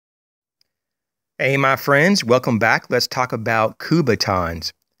Hey, my friends, welcome back. Let's talk about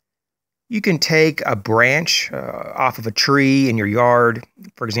Kubatons. You can take a branch off of a tree in your yard.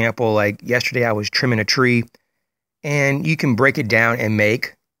 For example, like yesterday, I was trimming a tree, and you can break it down and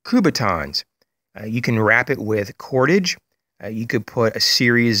make Kubatons. You can wrap it with cordage. You could put a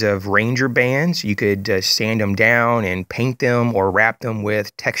series of ranger bands. You could sand them down and paint them or wrap them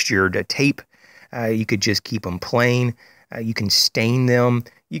with textured tape. You could just keep them plain. You can stain them.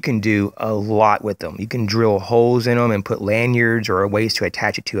 You can do a lot with them. You can drill holes in them and put lanyards or ways to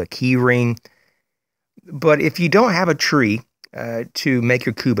attach it to a key ring. But if you don't have a tree to make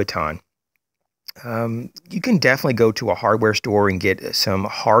your Kubaton, you can definitely go to a hardware store and get some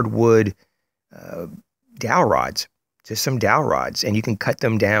hardwood dowel rods, just some dowel rods, and you can cut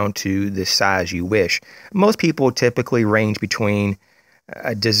them down to the size you wish. Most people typically range between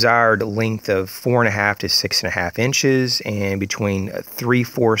a desired length of 4.5 to 6.5 inches, and between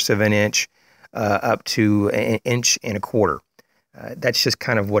 3/4 of an inch up to 1.25 inches. That's just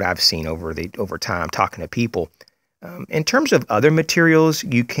kind of what I've seen over time talking to people. In terms of other materials,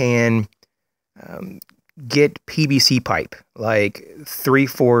 you can get PVC pipe, like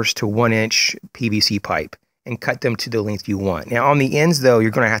 3/4 to 1 inch PVC pipe, and cut them to the length you want. Now, on the ends, though,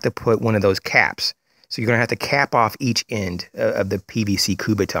 you're going to have to put one of those caps. So you're going to have to cap off each end of the PVC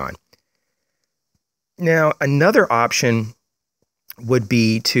Kubaton. Now, another option would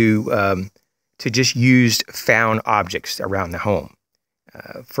be to just use found objects around the home.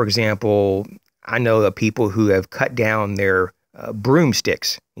 For example, I know of people who have cut down their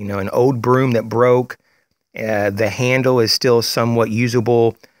broomsticks. You know, an old broom that broke. The handle is still somewhat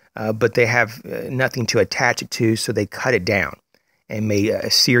usable, but they have nothing to attach it to, so they cut it down and made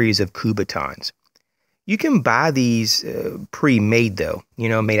a series of Kubatons. You can buy these pre-made, though, you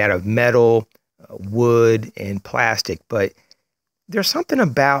know, made out of metal, wood, and plastic. But there's something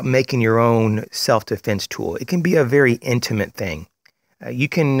about making your own self-defense tool. It can be a very intimate thing. You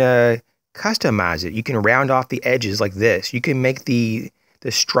can customize it. You can round off the edges like this. You can make the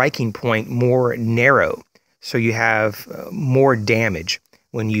striking point more narrow, so you have more damage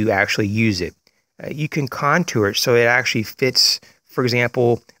when you actually use it. You can contour it so it actually fits, for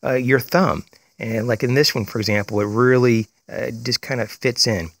example, your thumb. And like in this one, for example, it really just kind of fits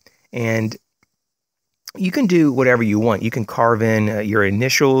in. And you can do whatever you want. You can carve in your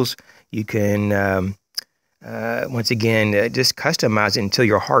initials. You can, once again, just customize it until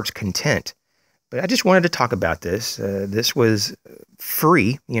your heart's content. But I just wanted to talk about this. This was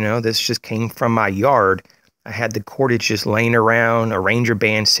free. You know, this just came from my yard. I had the cordage just laying around, a ranger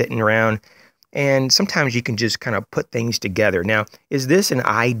band sitting around. And sometimes you can just kind of put things together. Now, is this an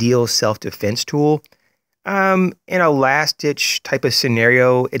ideal self-defense tool? In a last-ditch type of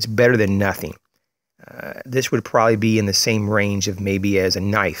scenario, it's better than nothing. This would probably be in the same range of maybe as a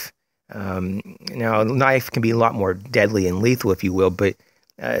knife. Now, a knife can be a lot more deadly and lethal, if you will, but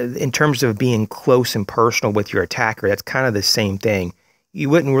in terms of being close and personal with your attacker, that's kind of the same thing. You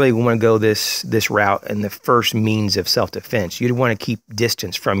wouldn't really want to go this route in the first means of self-defense. You'd want to keep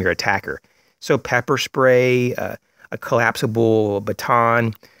distance from your attacker. So pepper spray, a collapsible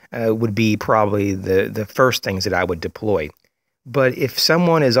baton would be probably the first things that I would deploy. But if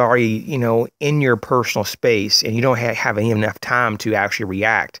someone is already, you know, in your personal space and you don't have enough time to actually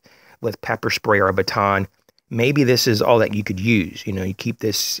react with pepper spray or a baton, maybe this is all that you could use. You know, you keep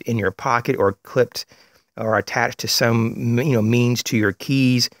this in your pocket or clipped or attached to some, you know, means to your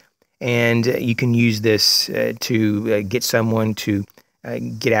keys, and you can use this to get someone to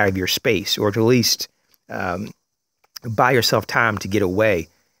get out of your space, or to at least buy yourself time to get away.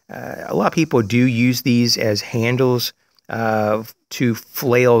 A lot of people do use these as handles to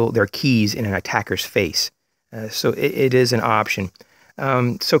flail their keys in an attacker's face. So it is an option.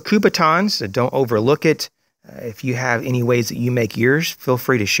 So Kubatons, don't overlook it. If you have any ways that you make yours, feel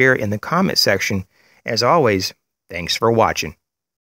free to share it in the comment section. As always, thanks for watching.